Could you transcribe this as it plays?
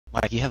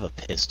Mike, you have a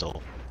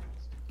pistol.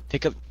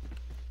 Pick up.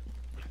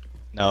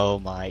 No,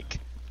 Mike.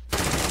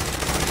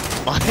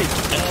 Mike,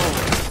 no.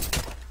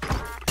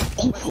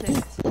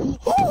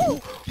 Oh,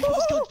 pick up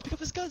his guns, pick up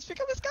his guns, pick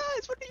up his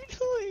guns! What are you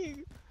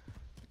doing?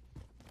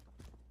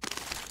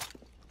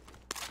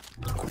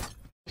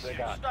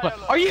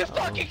 What? Are you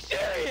fucking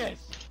serious?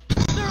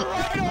 They're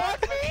right on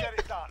me!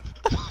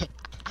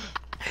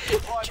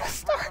 Just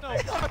start. No,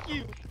 fuck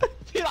you!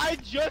 Dude, I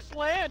just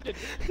landed!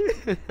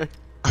 Come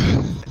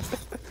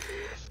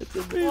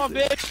on,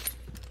 bitch!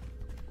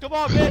 Come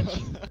on,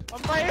 bitch!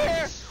 I'm right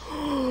here!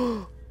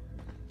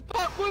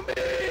 Fuck with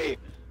me!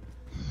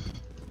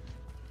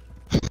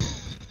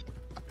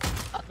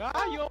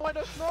 Nah, you don't want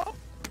to smoke?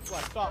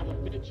 What? Stop,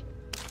 bitch!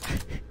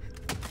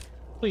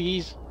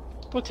 Please,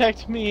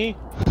 protect me!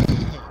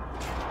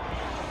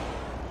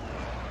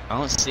 I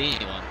don't see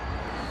anyone.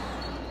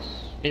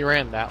 He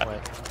ran that way.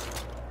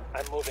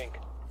 I'm moving.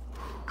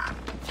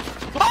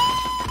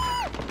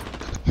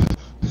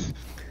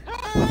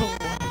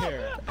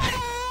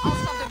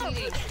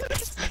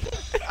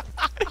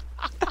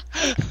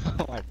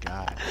 Oh my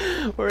god.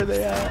 Where are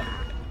they at?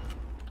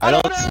 I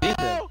don't see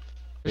them.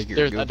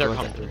 They're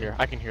coming through here.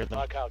 I can hear them.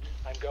 Lock out.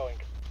 I'm going.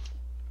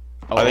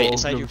 Oh, wait,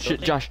 inside your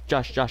shit, building?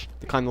 Josh,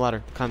 climb the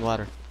ladder, climb the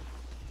ladder.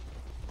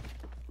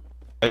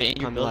 Are they in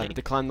your Climb the ladder,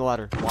 building? climb the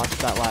ladder, watch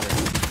that ladder.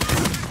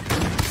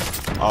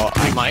 Oh,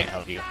 I might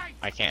help you.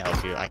 I can't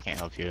help you, I can't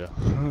help you.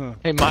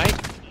 Hey, Mike?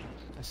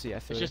 I see, I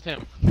feel It's just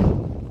him.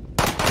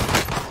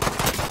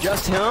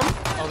 Just him?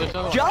 Oh, there's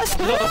another one. Just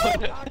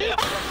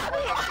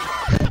him?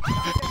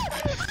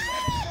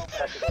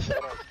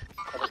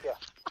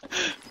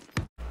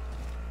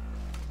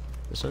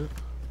 This it?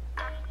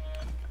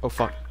 Oh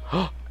fuck.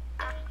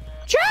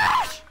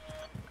 Josh!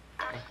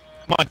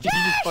 Mike, did you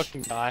just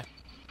fucking die?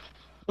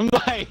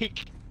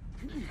 Mike!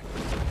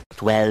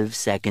 12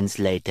 seconds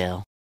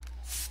later.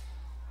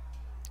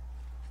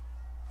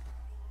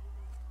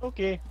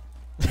 Okay.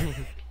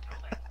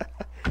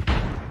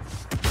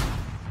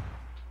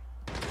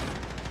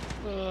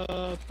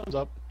 Thumbs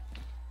up.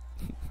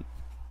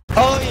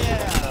 Oh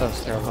yeah! That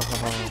was terrible.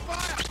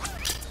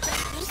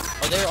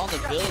 Oh, they're on the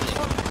building.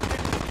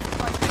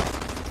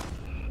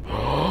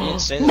 You didn't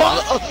say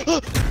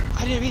that.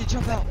 I didn't mean to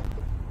jump out.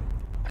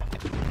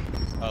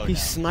 Oh, He no.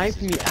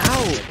 sniped me I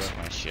out! broke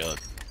my shield.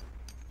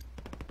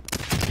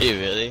 You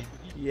really?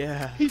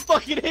 Yeah. He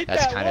fucking hit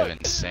That's that kind of one.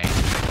 insane.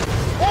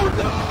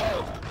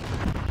 Oh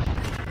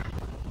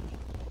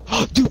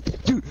Oh,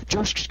 dude,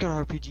 Josh just got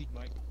an RPG.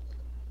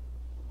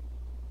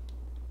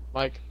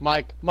 Mike,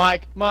 Mike!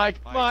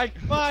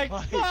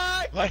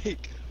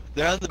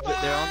 they're on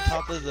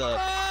top of the,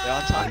 they're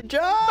on top.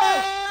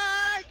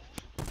 Josh!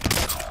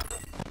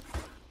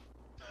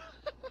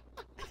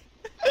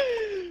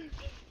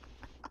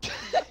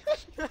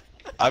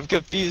 I'm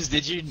confused.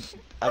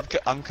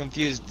 I'm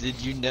confused. Did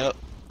you know?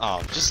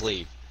 Oh, just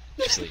leave.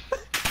 Just leave.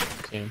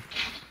 Damn.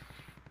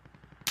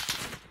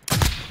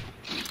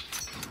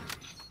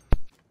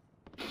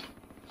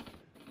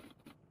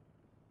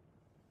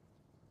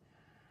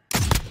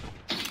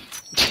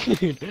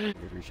 Dude.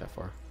 You'd reach that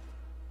far.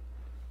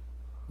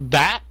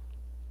 That?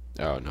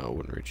 Oh no, it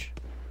wouldn't reach.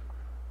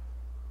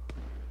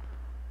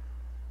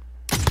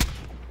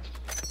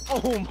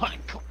 Oh my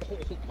god.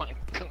 Oh my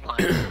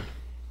god.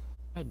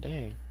 God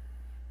dang.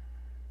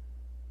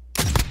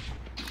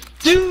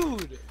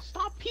 Dude!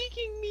 Stop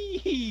peeking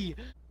me!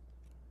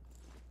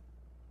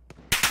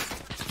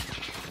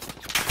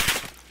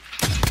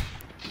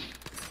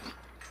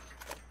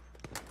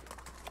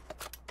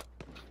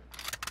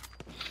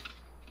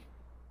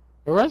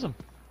 Where is him?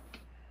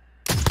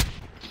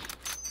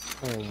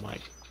 Oh my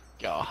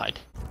god.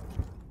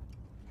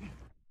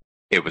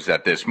 It was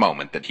at this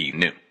moment that he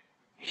knew.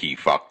 He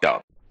fucked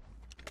up.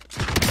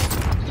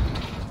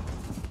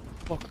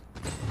 Fuck.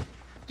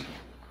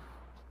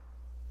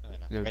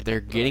 No, they're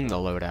getting the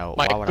loadout.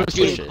 Mike, Why would I push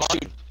push it.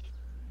 it?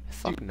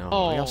 Fuck no.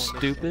 Oh, Are y'all that's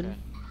stupid?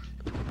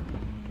 okay.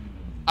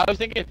 I was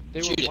thinking they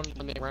were Shoot it. one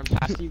when they ran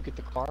past you, get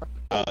the car.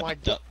 Oh my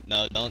god.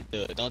 No, don't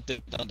do it. Don't do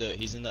it.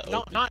 He's in the No,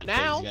 open. not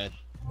now.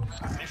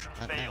 Mission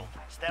failed.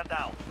 Stand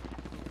down.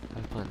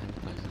 Have a plan, have a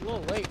plan. A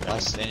little late, I'll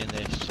Mike. stand in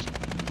there.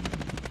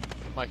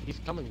 Mike, he's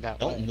coming that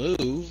Don't way.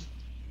 move.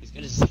 He's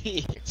gonna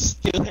see.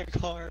 Steal their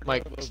car.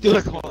 Mike, steal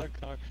their car.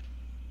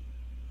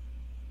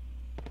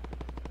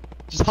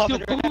 Just hop in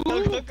Go, her. go,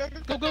 Go, go, go,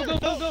 Go, go, go, go,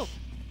 go, go!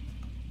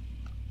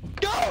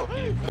 Go!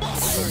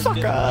 Fuck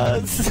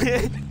us!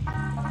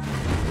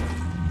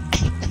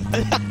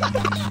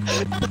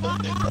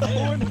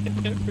 Horn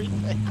and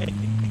everything.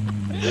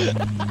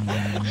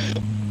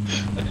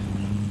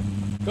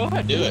 Go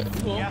ahead, Do it.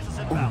 Cool. Gas is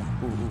inbound.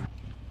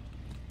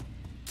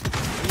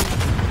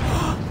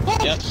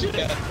 Yep.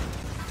 Yeah.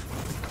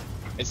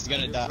 It's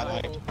gonna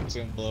die. Mike. It's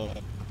gonna blow up.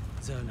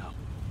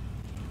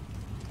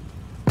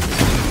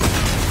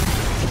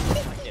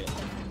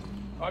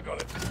 I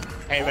got it.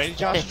 Hey, ready,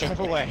 Josh? Drive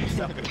away.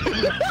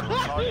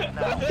 Target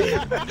now.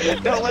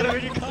 Don't let him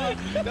in your car.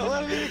 Don't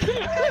let him in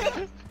your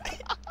car.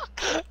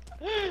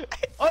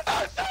 Oh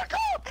no,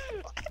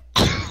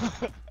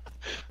 circle!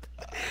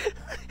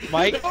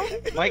 Mike,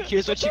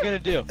 here's what you're gonna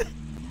do.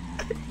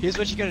 Here's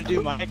what you're gonna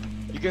do, Mike.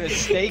 You're gonna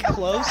stay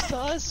close to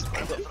us,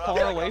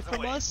 far away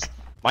from us.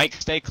 Mike,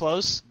 stay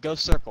close, go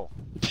circle.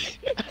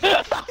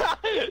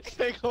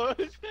 Stay close.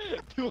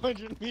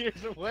 200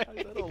 meters away.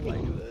 I don't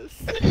like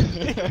this.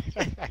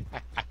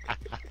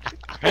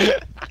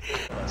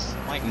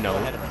 Mike, No. go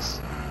ahead of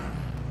us.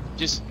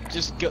 Just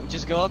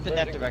go up in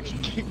that direction.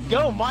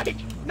 Go, Mike.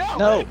 No.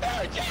 No.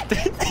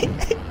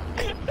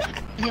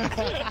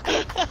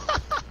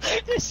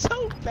 They're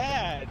so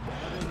bad.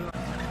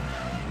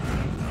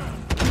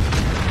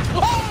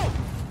 Oh!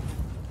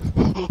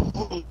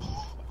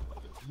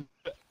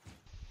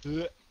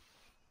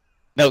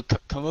 No,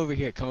 come over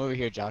here. Come over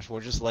here, Josh.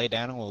 We'll just lay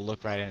down and we'll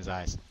look right in his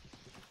eyes.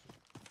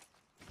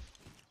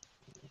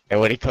 And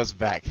when he comes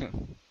back.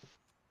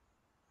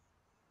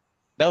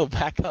 No,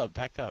 back up,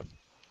 back up.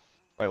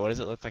 Wait, what does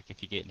it look like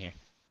if you get in here?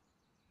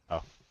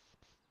 Oh.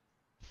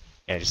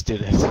 Yeah, just do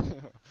this.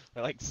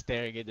 We're like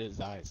staring into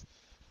his eyes.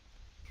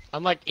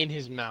 I'm like in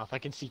his mouth. I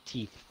can see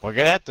teeth. We're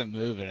gonna have to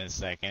move in a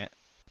second.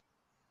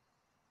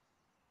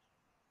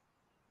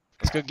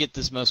 Let's go get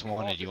this most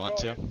wanted. You want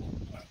to?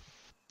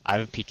 I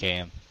have a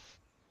PKM.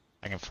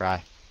 I can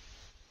fry.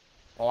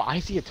 Oh, I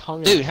see a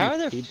tongue. Dude, how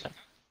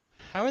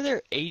are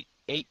there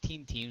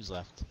 18 teams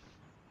left?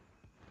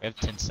 We have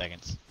 10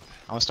 seconds.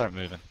 I'm gonna start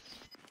moving.